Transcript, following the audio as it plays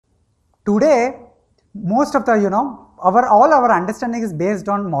Today, most of the, all our understanding is based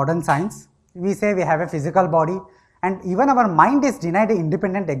on modern science. We say we have a physical body, and even our mind is denied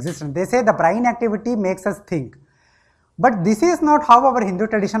independent existence. They say the brain activity makes us think. But this is not how our Hindu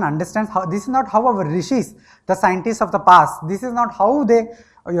tradition understands, this is not how our rishis, the scientists of the past, this is not how they,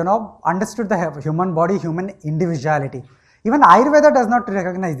 understood the human body, human individuality. Even Ayurveda does not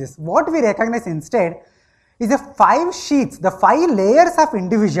recognize this. What we recognize instead is the 5 sheets, the 5 layers of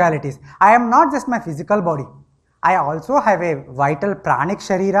individualities. I am not just my physical body. I also have a vital pranic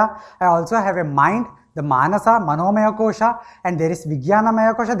sharira. I also have a mind, the manasa, manomaya kosha, and there is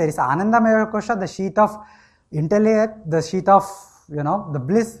vijnanamaya kosha, there is anandamaya kosha, the sheet of intellect, the sheet of, the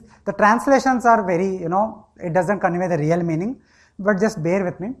bliss. The translations are very, it doesn't convey the real meaning, but just bear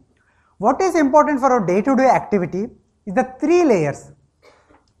with me. What is important for our day-to-day activity is the 3 layers.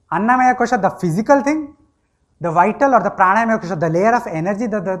 Annamaya kosha, the physical thing, the vital or the pranamaya kosha, the layer of energy,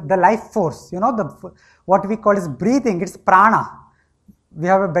 the life force, what we call is breathing, it's prana. We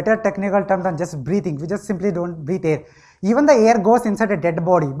have a better technical term than just breathing. We just simply don't breathe air. Even the air goes inside a dead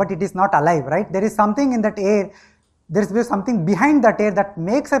body, but it is not alive, right? There is something in that air, there is something behind that air that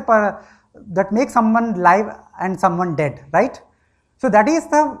makes someone live and someone dead, right? So that is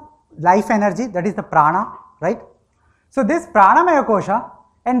the life energy, that is the prana, right? So this pranamaya kosha,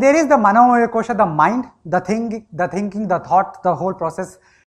 and there is the manomaya kosha, the mind, the thinking, the thought, the whole process